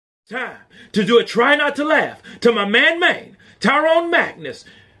Time to do a try not to laugh to my man Maine, Tyrone Magnus.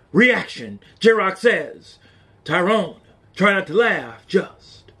 Reaction. J-Rocc says, Tyrone, try not to laugh,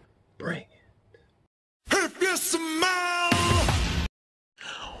 just bring it. If you smell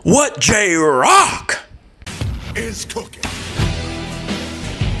what J-Rocc is cooking.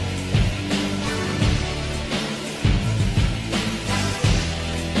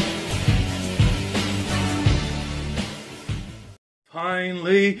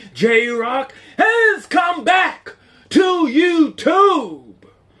 Finally, J-Rocc has come back to YouTube.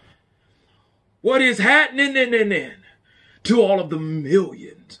 What is happening to all of the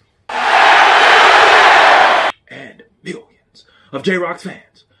millions and millions of J-Rocc's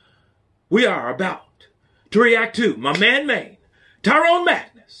fans? We are about to react to my man Maine, Tyrone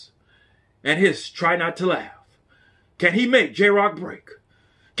Magnus, and his try not to laugh. Can he make J-Rocc break?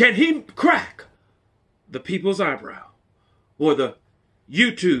 Can he crack the people's eyebrow? Or the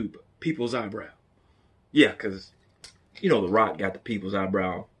YouTube people's eyebrow? Yeah, because, you know, The Rock got the people's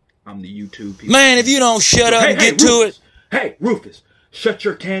eyebrow. I'm the YouTube people. Man, if you don't shut up and get to it. Hey, Rufus, shut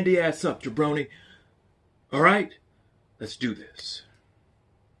your candy ass up, jabroni. All right? Let's do this.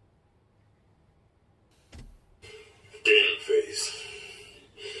 Game face.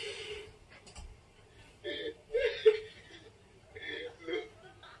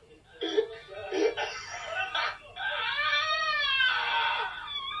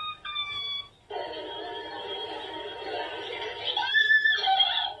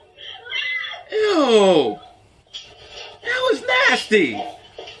 Ew! That was nasty!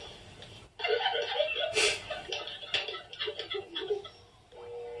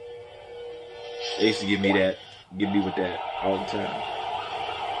 They used to give me with that all the time.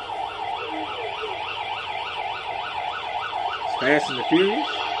 It's Fast and the Furious?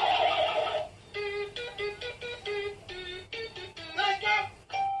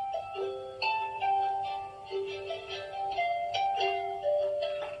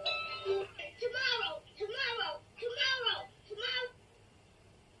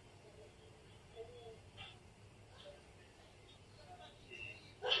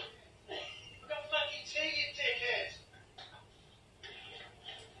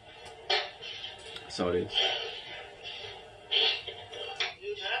 So it is.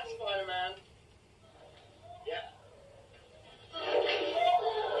 Spider-Man. Yeah.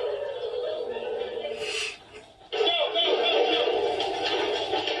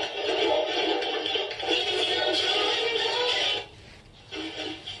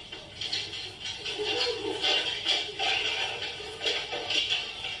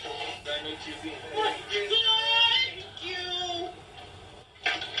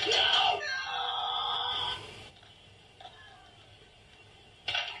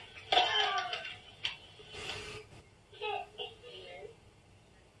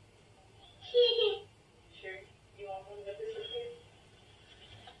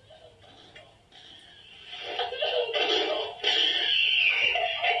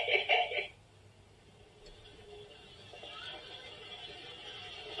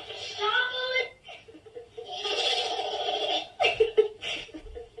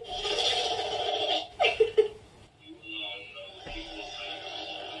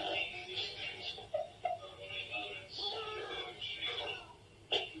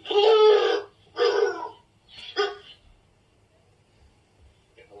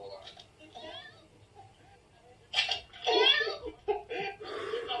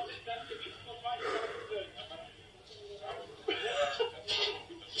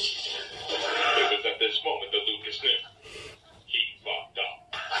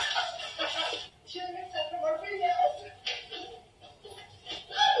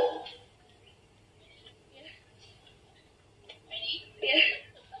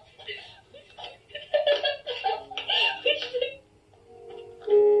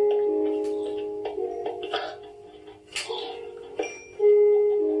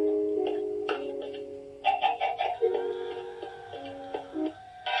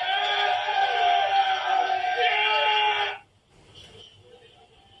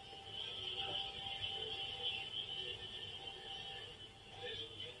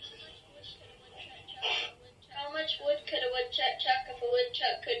 Chuck if a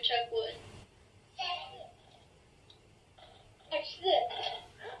woodchuck could chuck wood. Watch this.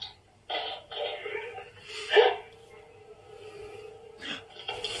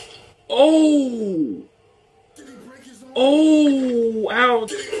 Oh! Did he break his arm? Oh! Ouch!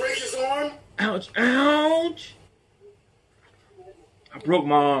 Did he break his arm? Ouch! Ouch! I broke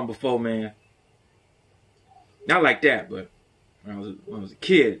my arm before, man. Not like that, but when I was a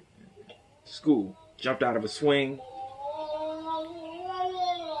kid, school, jumped out of a swing.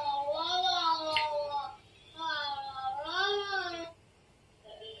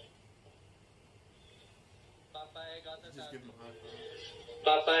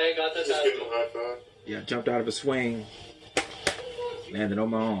 the Just time. give him a high five. Yeah, I jumped out of a swing, landed on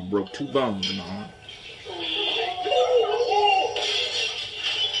my arm, broke 2 bones in my arm.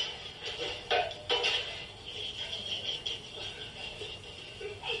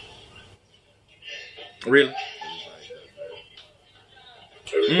 Really?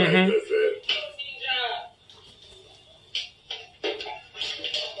 Everybody does that.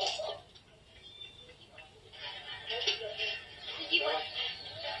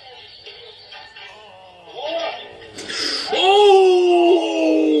 Oh!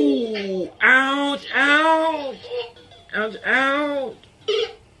 Ouch! Ouch! Ouch! Ouch!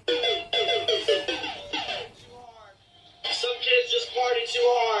 Some kids just party too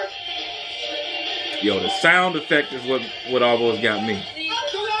hard. Yo, the sound effect is what almost got me.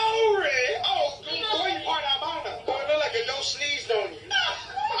 Glory! Oh, boy, you part out my nose. Boy, it look like a no sneeze, don't you?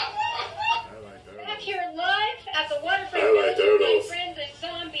 Back here live at the waterfront. I like turtles. My friend, the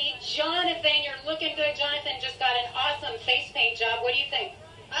zombie, Jonathan. You're looking good. Jonathan just got an awesome face paint job. What do you think?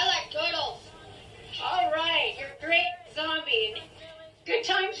 I like turtles. All right, you're great, zombie. Good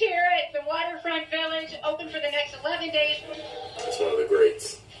times here at the Waterfront Village. Open for the next 11 days. That's one of the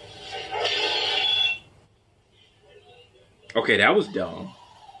greats. Okay, that was dumb.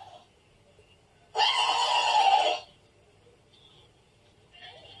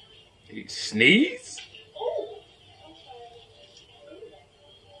 Did he sneeze?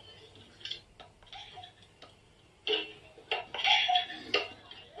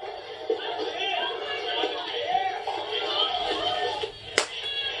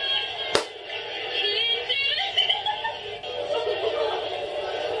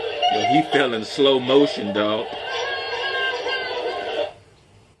 Yo, he fell in slow motion, dog.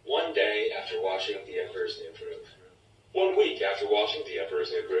 One day after watching The Emperor's New Groove. 1 week after watching The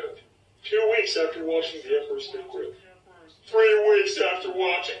Emperor's New Groove. 2 weeks after watching The Emperor's New Groove. 3 weeks after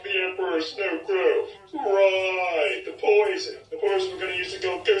watching The Emperor's New Groove. Right, the poison. The poison we're going to use to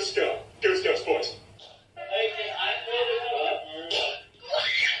go Goose Go. Goose Go's poison.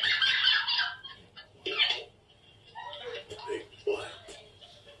 Big what?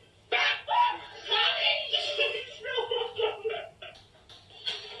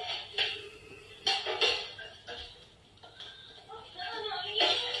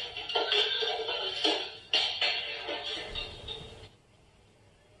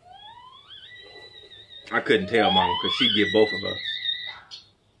 I couldn't tell, Mama, because she'd get both of us.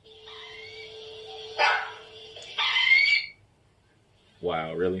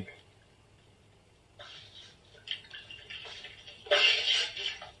 Wow, really?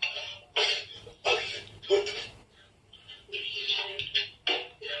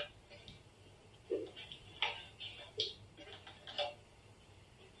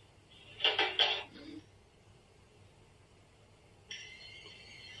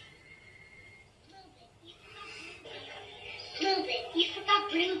 Blueberry. You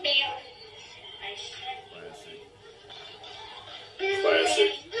forgot blueberry.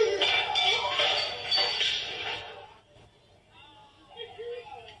 Classic.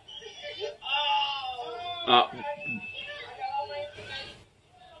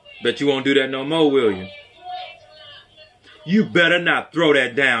 Bet you won't do that no more, will you? You better not throw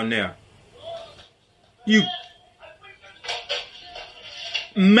that down there. You...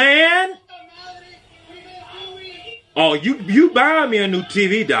 Man! Oh, you buy me a new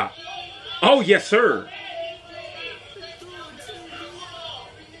TV, Doc. Oh, yes, sir.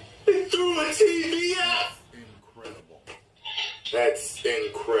 They threw a TV out! Incredible. That's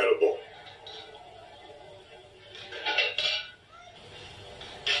incredible.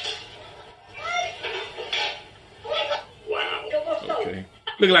 Wow. Okay.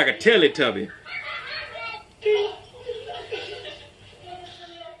 Look like a Teletubby.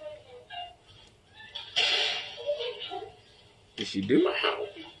 Did she do it? Wow.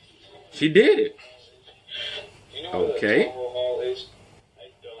 She did it. You know what Okay. a total hall is? I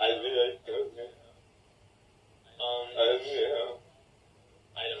don't know.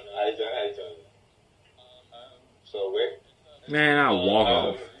 I don't. So where? Man, I'll walk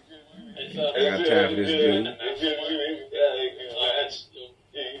off. I got time for this dude.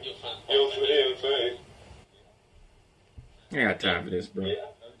 I got time for this, bro.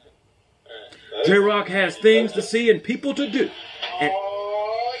 J-Rocc has things to see and people to do. And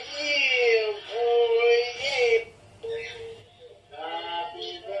Oh, yeah, boy, yeah. Happy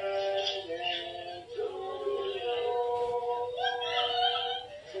birthday to you.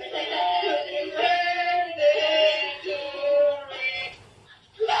 Happy birthday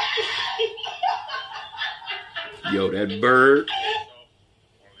to yo, that bird.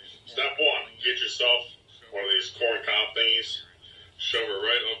 Step one, get yourself one of these corn cob thingies. Shove it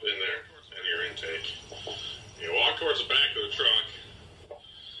right up in there.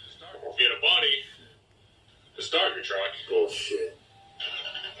 Bullshit.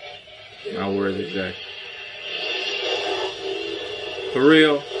 My words exactly. For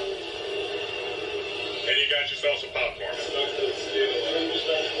real. And you got yourself some popcorn.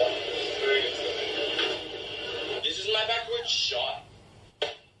 This is my backward shot.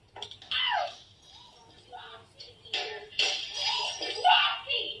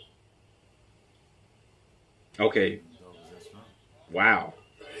 Okay. Wow.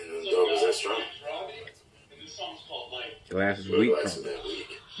 Was that strong? Glass is weak.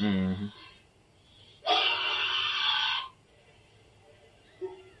 Mm-hmm.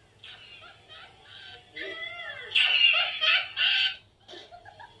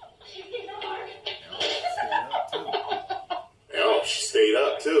 Oh, she stayed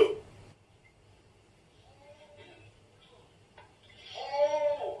up too.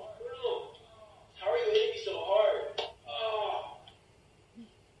 How are you hitting me so hard?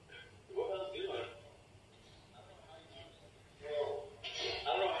 What else doing? I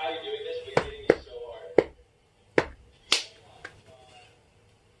don't know how you're doing this, but you're hitting me so hard.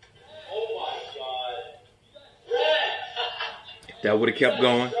 Oh my god. That would have kept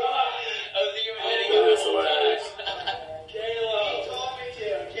going. I was thinking of hitting Oh, you that's the whole hilarious. time. Caleb told me to.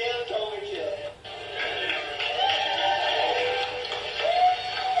 Caleb told me to.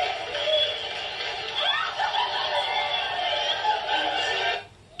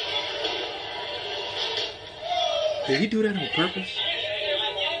 Did he do that on purpose?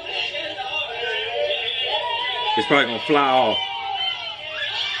 It's probably gonna fly off.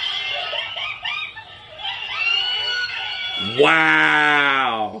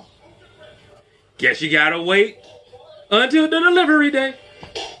 Wow. Guess you gotta wait until the delivery day.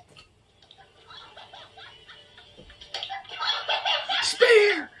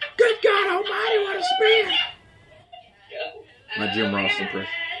 Spear! Good God Almighty, what a spear! My J-Rocc impression.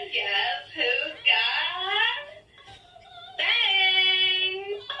 Guess who's got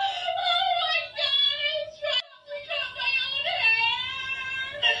bangs? Oh my God! It's probably got my own hair.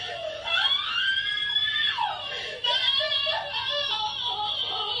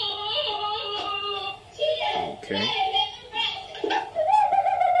 Okay.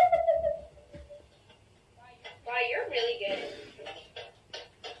 Wow, you're really good.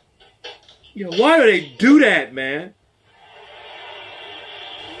 Yo, why do they do that, man?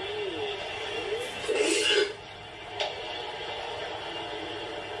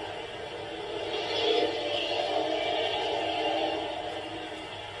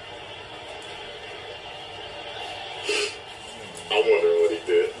 I'm wondering what he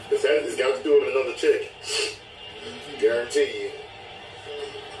did. It's got to do with another chick. Guarantee you.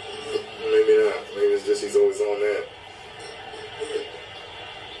 Maybe not. Maybe it's just he's always on that.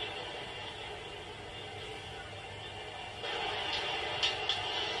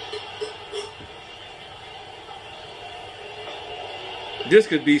 This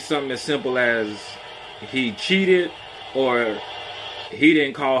could be something as simple as he cheated, or he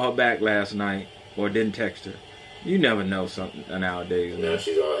didn't call her back last night, or didn't text her. You never know something nowadays. Now Man.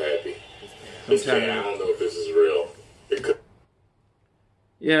 she's all happy. This Sometimes- cat, I don't know if this is real. It could.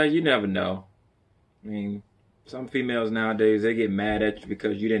 Yeah, you never know. I mean, some females nowadays, they get mad at you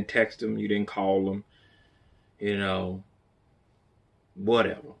because you didn't text them, you didn't call them, you know,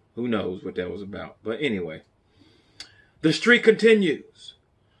 whatever. Who knows what that was about. But anyway, the streak continues.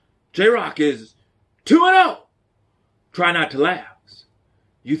 J-Rocc is 2-0. Try not to laugh.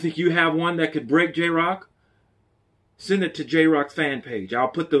 You think you have one that could break J-Rocc? Send it to J-Rocc's fan page. I'll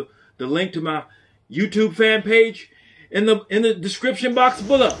put the link to my YouTube fan page in the description box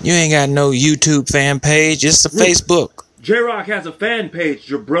below. You ain't got no YouTube fan page. It's a Facebook. J-Rocc has a fan page,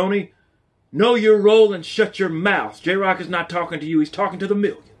 jabroni. Know your role and shut your mouth. J-Rocc is not talking to you. He's talking to the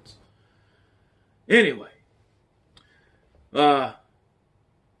millions. Anyway.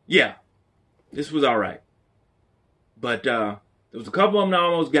 Yeah. This was all right. But there was a couple of them that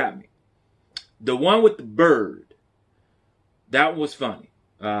almost got me. The one with the bird. That was funny.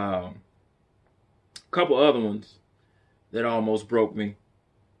 A couple other ones that almost broke me.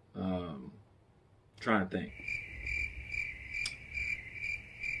 Trying to think.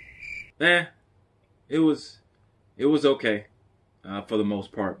 It was okay for the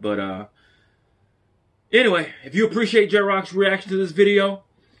most part. But anyway, if you appreciate J-Rocc's reaction to this video,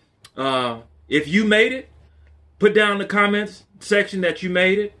 if you made it, put down in the comments section that you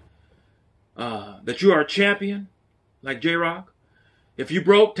made it, that you are a champion like J-Rocc. If you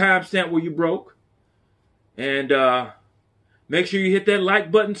broke, timestamp where you broke. And make sure you hit that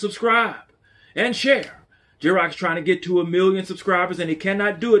like button, subscribe, and share. J-Rocc's trying to get to 1 million subscribers, and he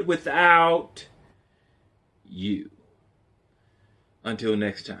cannot do it without you. Until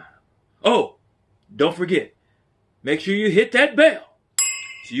next time. Oh, don't forget, make sure you hit that bell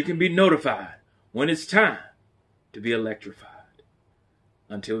so you can be notified when it's time to be electrified.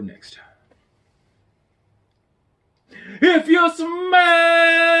 Until next time. If you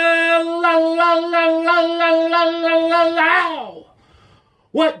smell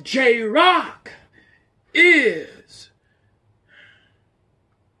what J-Rocc is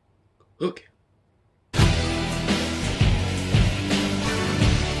cooking.